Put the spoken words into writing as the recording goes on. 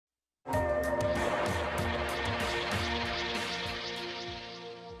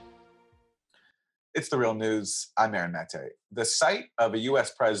It's the real news. I'm Aaron Mate. The sight of a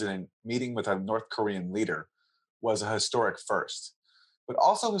U.S. president meeting with a North Korean leader was a historic first. But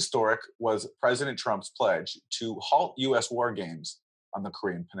also historic was President Trump's pledge to halt U.S. war games on the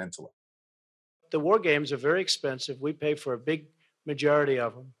Korean Peninsula. The war games are very expensive. We pay for a big majority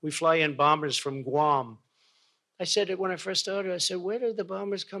of them. We fly in bombers from Guam. I said it when I first started. I said, where do the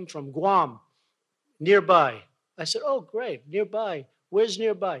bombers come from? Guam, nearby. I said, oh, great, nearby. Where's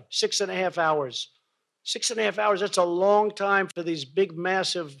nearby? 6.5 hours. 6.5 hours, that's a long time for these big,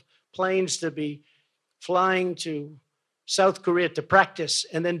 massive planes to be flying to South Korea to practice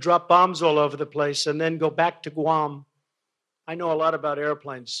and then drop bombs all over the place and then go back to Guam. I know a lot about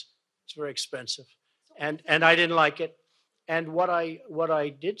airplanes. It's very expensive. And I didn't like it. And what I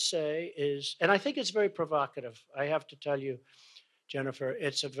did say is, and I think it's very provocative. I have to tell you, Jennifer,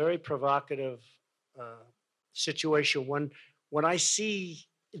 it's a very provocative situation when I see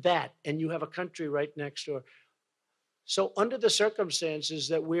that, and you have a country right next door. So under the circumstances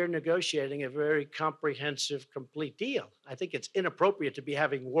that we're negotiating a very comprehensive, complete deal, I think it's inappropriate to be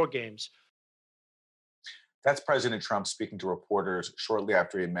having war games. That's President Trump speaking to reporters shortly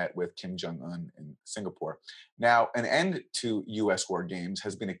after he met with Kim Jong-Un in Singapore. Now, an end to U.S. war games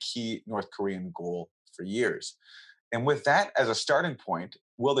has been a key North Korean goal for years. And with that as a starting point,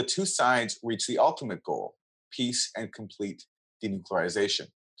 will the two sides reach the ultimate goal, peace and complete denuclearization?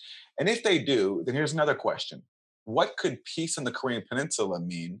 And if they do, then here's another question. What could peace in the Korean Peninsula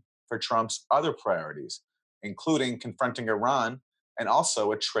mean for Trump's other priorities, including confronting Iran and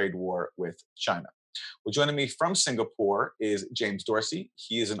also a trade war with China? Well, joining me from Singapore is James Dorsey.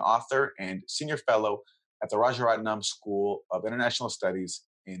 He is an author and senior fellow at the Rajaratnam School of International Studies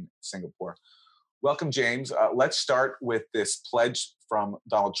in Singapore. Welcome, James. Let's start with this pledge from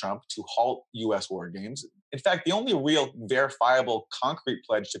Donald Trump to halt U.S. war games. In fact, the only real verifiable concrete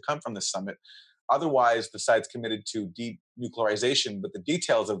pledge to come from the summit. Otherwise, the side's committed to denuclearization, but the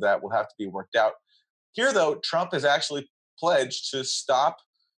details of that will have to be worked out. Here, though, Trump has actually pledged to stop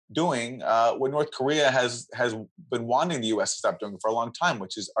doing what North Korea has been wanting the U.S. to stop doing for a long time,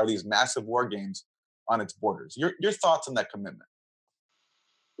 which are these massive war games on its borders. Your thoughts on that commitment?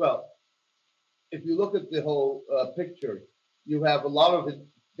 Well, if you look at the whole picture, you have a lot of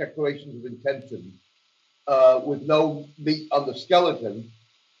declarations of intention with no meat on the skeleton.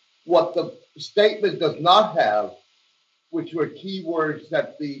 What the statement does not have, which were key words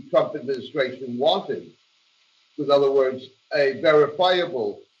that the Trump administration wanted, in other words, a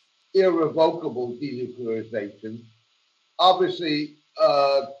verifiable, irrevocable denuclearization. Obviously,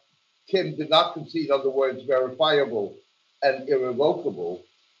 Kim did not concede on the words verifiable and irrevocable.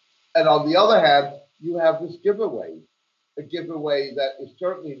 And on the other hand, you have this giveaway, a giveaway that is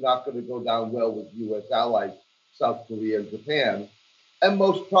certainly not going to go down well with U.S. allies, South Korea and Japan, and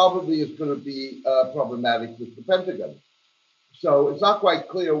most probably is going to be problematic with the Pentagon. So it's not quite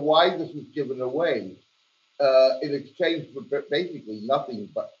clear why this was given away in exchange for basically nothing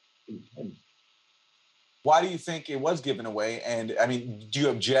but intent. Why do you think it was given away? And I mean, do you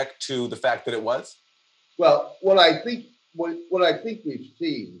object to the fact that it was? Well, what I think we've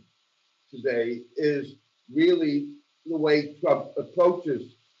seen today is really the way Trump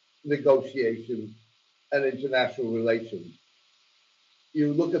approaches negotiations and international relations.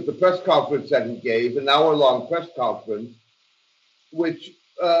 You look at the press conference that he gave, an hour-long press conference, which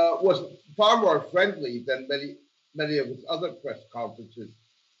was far more friendly than many of his other press conferences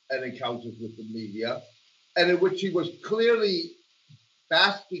and encounters with the media, and in which he was clearly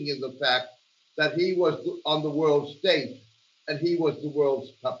basking in the fact that he was on the world stage and he was the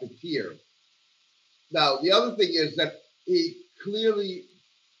world's puppeteer. Now, the other thing is that he clearly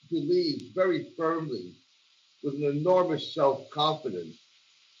believes very firmly, with an enormous self-confidence,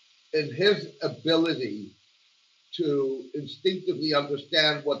 in his ability to instinctively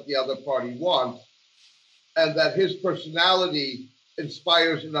understand what the other party wants, and that his personality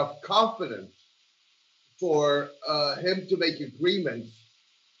inspires enough confidence for him to make agreements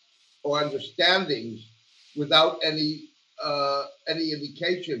or understandings without any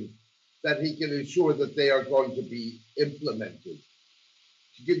indication that he can ensure that they are going to be implemented.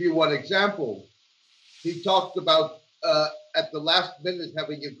 To give you one example, he talked about at the last minute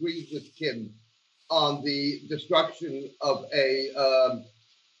having agreed with Kim on the destruction of a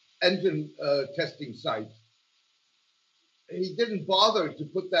engine testing site. He didn't bother to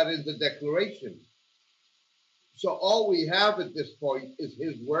put that in the declaration. So all we have at this point is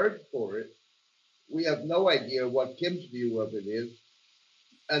his word for it. We have no idea what Kim's view of it is,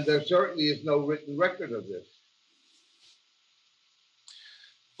 and there certainly is no written record of this.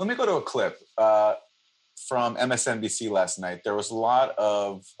 Let me go to a clip from MSNBC last night. There was a lot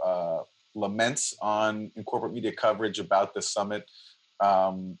of laments in corporate media coverage about the summit,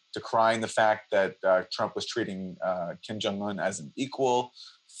 decrying the fact that Trump was treating Kim Jong-Un as an equal,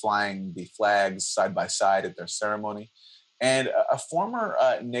 flying the flags side by side at their ceremony. And a former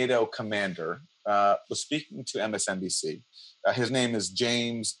NATO commander was speaking to MSNBC. His name is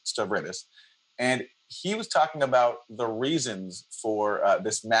James Dorsey, and he was talking about the reasons for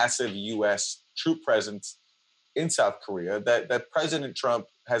this massive U.S. troop presence in South Korea that President Trump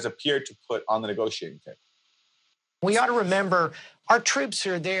has appeared to put on the negotiating table. We ought to remember our troops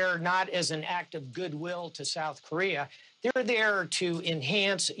are there not as an act of goodwill to South Korea. They're there to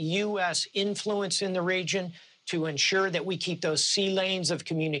enhance U.S. influence in the region, to ensure that we keep those sea lanes of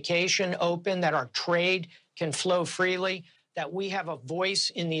communication open, that our trade can flow freely, that we have a voice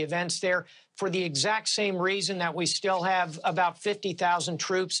in the events there, for the exact same reason that we still have about 50,000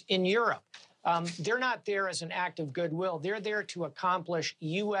 troops in Europe. They're not there as an act of goodwill. They're there to accomplish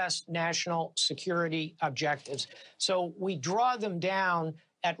U.S. national security objectives. So we draw them down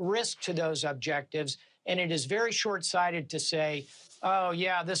at risk to those objectives, and it is very short-sighted to say, oh,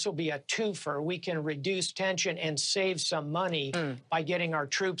 yeah, this will be a twofer. We can reduce tension and save some money by getting our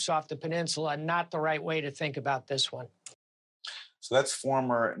troops off the peninsula. Not the right way to think about this one. So that's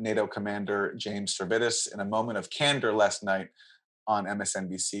former NATO commander James Dorsey in a moment of candor last night on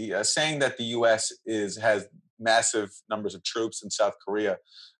MSNBC, saying that the U.S. has massive numbers of troops in South Korea,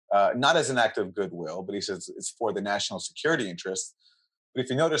 not as an act of goodwill, but he says it's for the national security interests. But if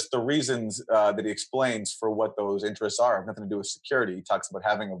you notice, the reasons that he explains for what those interests are have nothing to do with security. He talks about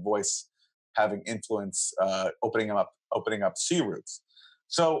having a voice, having influence, opening up sea routes.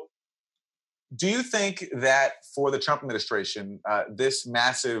 So do you think that for the Trump administration, this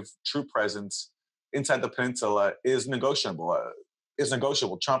massive troop presence inside the peninsula is negotiable?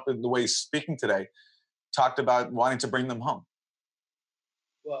 Trump, in the way he's speaking today, talked about wanting to bring them home.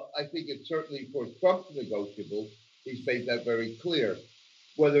 Well, I think it's certainly for Trump negotiable. He's made that very clear.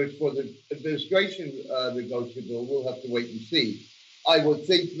 Whether it's for the administration negotiable, we'll have to wait and see. I would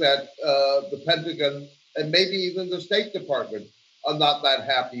think that the Pentagon and maybe even the State Department are not that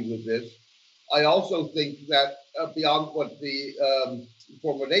happy with this. I also think that beyond what the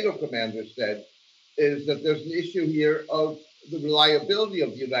former NATO commander said, is that there's an issue here of the reliability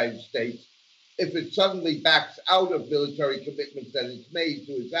of the United States if it suddenly backs out of military commitments that it's made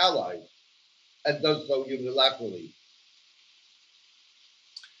to its allies and does so unilaterally.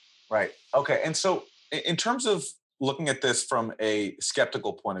 Right. Okay. And so in terms of looking at this from a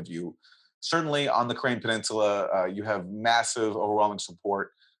skeptical point of view, certainly on the Korean Peninsula, you have massive, overwhelming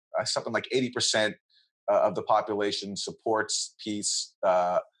support. Something like 80% of the population supports peace,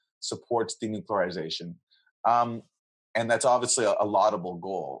 supports denuclearization. And that's obviously a laudable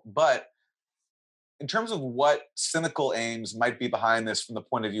goal. But in terms of what cynical aims might be behind this from the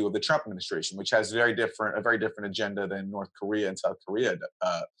point of view of the Trump administration, which has a very different agenda than North Korea and South Korea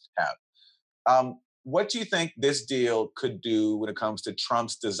have, what do you think this deal could do when it comes to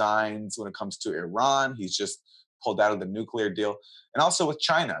Trump's designs, when it comes to Iran? He's just pulled out of the nuclear deal. And also with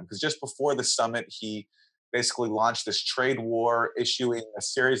China, because just before the summit, he basically launched this trade war, issuing a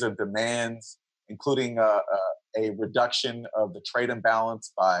series of demands, including a reduction of the trade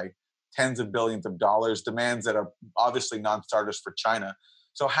imbalance by tens of billions of dollars, demands that are obviously non-starters for China.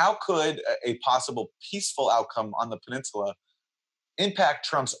 So how could a possible peaceful outcome on the peninsula impact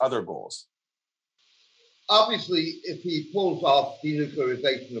Trump's other goals? Obviously, if he pulls off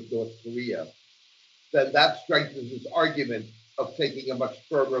denuclearization of North Korea, then that strengthens his argument of taking a much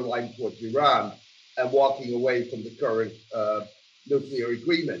firmer line towards Iran and walking away from the current nuclear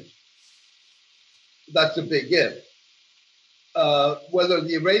agreement. That's a big if. Whether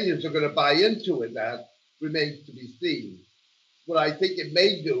the Iranians are going to buy into it, that remains to be seen. What I think it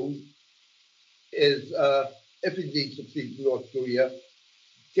may do is, if indeed succeeds in North Korea,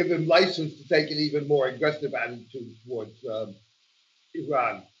 give him license to take an even more aggressive attitude towards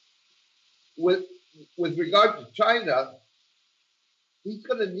Iran. With regard to China, he's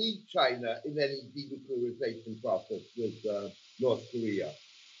going to need China in any denuclearization process with North Korea.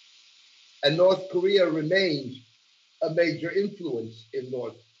 And North Korea remains a major influence in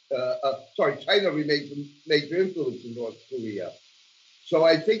China remains a major influence in North Korea. So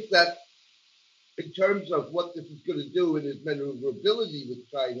I think that in terms of what this is going to do in its maneuverability with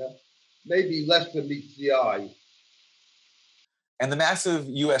China, maybe less than meets the eye. And the massive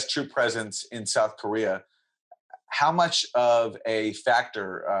U.S. troop presence in South Korea, how much of a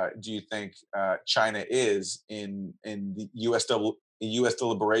factor do you think China is in the U.S.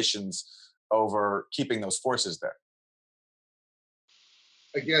 deliberations over keeping those forces there?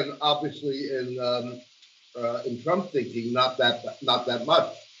 Again, obviously, in Trump thinking, not that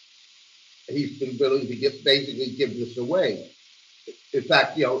much. he's been willing to basically give this away. In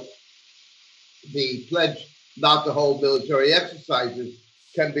fact, the pledge not to hold military exercises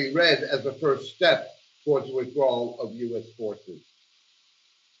can be read as a first step towards the withdrawal of U.S. forces.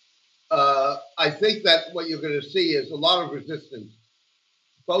 I think that what you're going to see is a lot of resistance,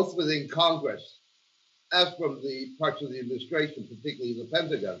 both within Congress as from the parts of the administration, particularly the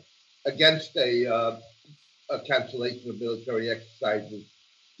Pentagon, against a cancellation of military exercises,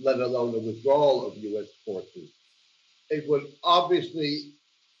 let alone a withdrawal of U.S. forces. It would obviously,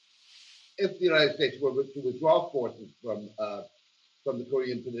 if the United States were to withdraw forces from the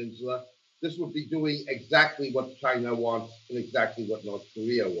Korean Peninsula, this would be doing exactly what China wants and exactly what North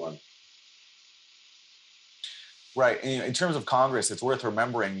Korea wants. Right. And in terms of Congress, it's worth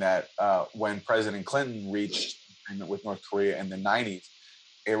remembering that when President Clinton reached agreement with North Korea in the 90s,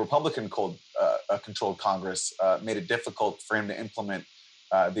 a Republican-controlled Congress made it difficult for him to implement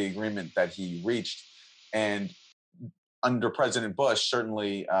the agreement that he reached. And under President Bush,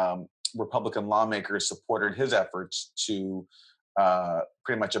 certainly Republican lawmakers supported his efforts to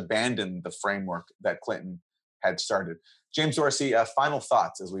pretty much abandon the framework that Clinton had started. James Dorsey, final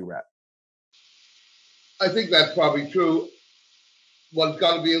thoughts as we wrap. I think that's probably true. One's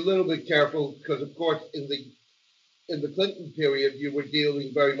got to be a little bit careful because, of course, in the Clinton period, you were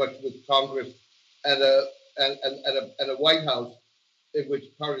dealing very much with Congress and a White House in which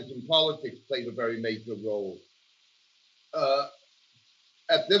partisan politics played a very major role.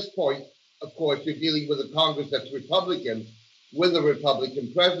 At this point, of course, you're dealing with a Congress that's Republican with a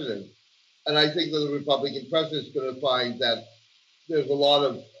Republican president. And I think that the Republican president is going to find that there's a lot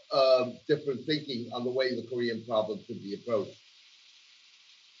of different thinking on the way the Korean problem should be approached.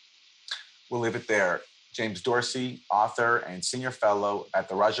 We'll leave it there. James Dorsey, author and senior fellow at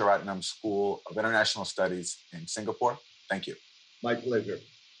the Rajaratnam School of International Studies in Singapore. Thank you. My pleasure.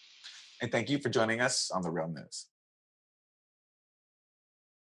 And thank you for joining us on The Real News.